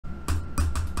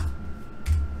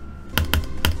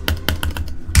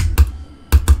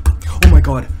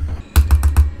god.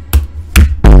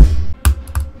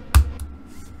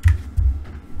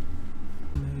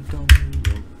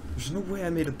 There's no way I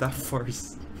made it that far.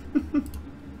 That's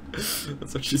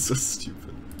actually so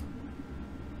stupid.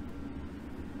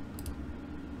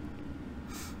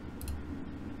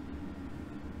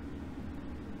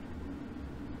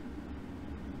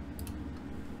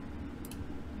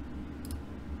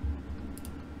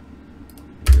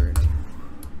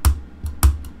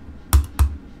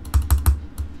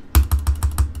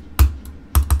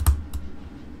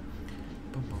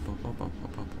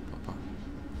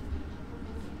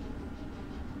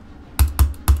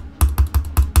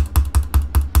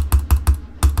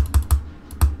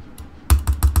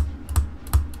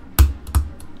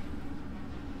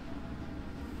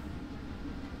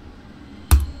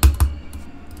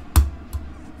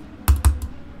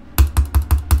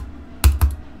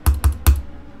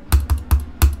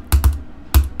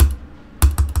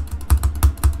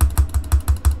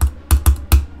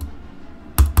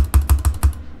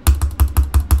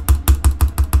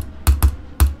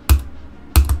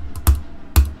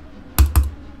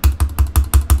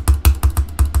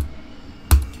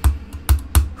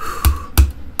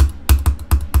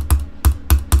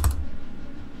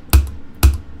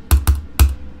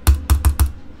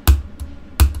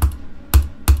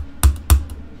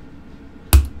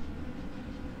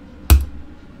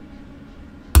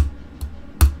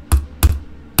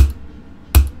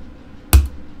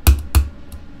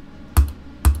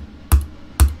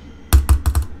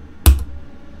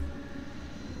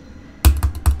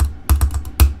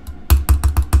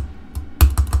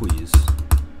 Please.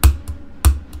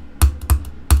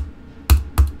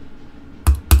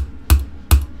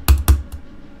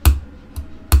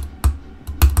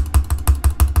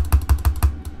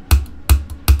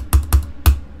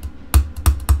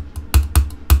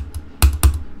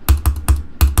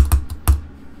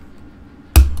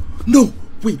 No!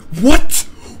 Wait, what?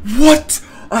 What?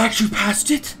 I actually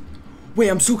passed it? Wait,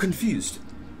 I'm so confused.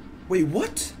 Wait,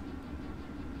 what?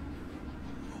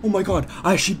 Oh my god,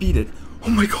 I actually beat it. Oh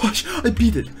my gosh, I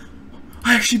beat it.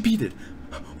 I actually beat it.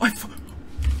 I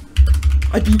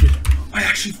beat it.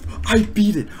 I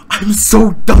beat it. I'm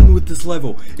so done with this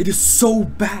level. It is so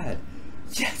bad.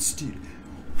 Yes, dude.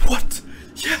 What?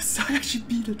 Yes, I actually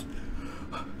beat it.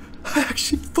 I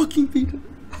actually fucking beat it.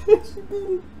 I actually beat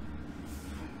it.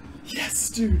 Yes,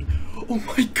 dude. Oh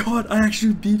my god, I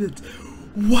actually beat it.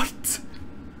 What?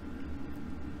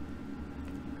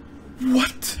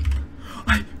 What?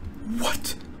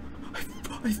 What?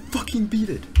 I fucking beat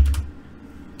it.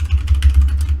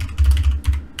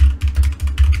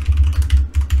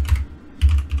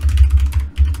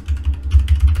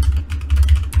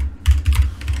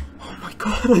 Oh my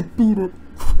god, I beat it.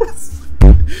 Yes.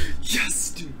 Yes,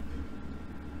 dude.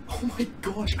 Oh my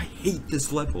gosh, I hate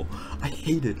this level. I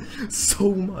hate it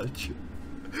so much.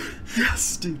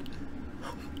 Yes, dude.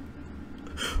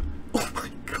 Oh my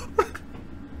god.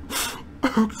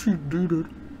 I actually did it.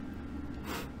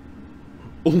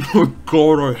 Oh my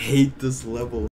god, I hate this level.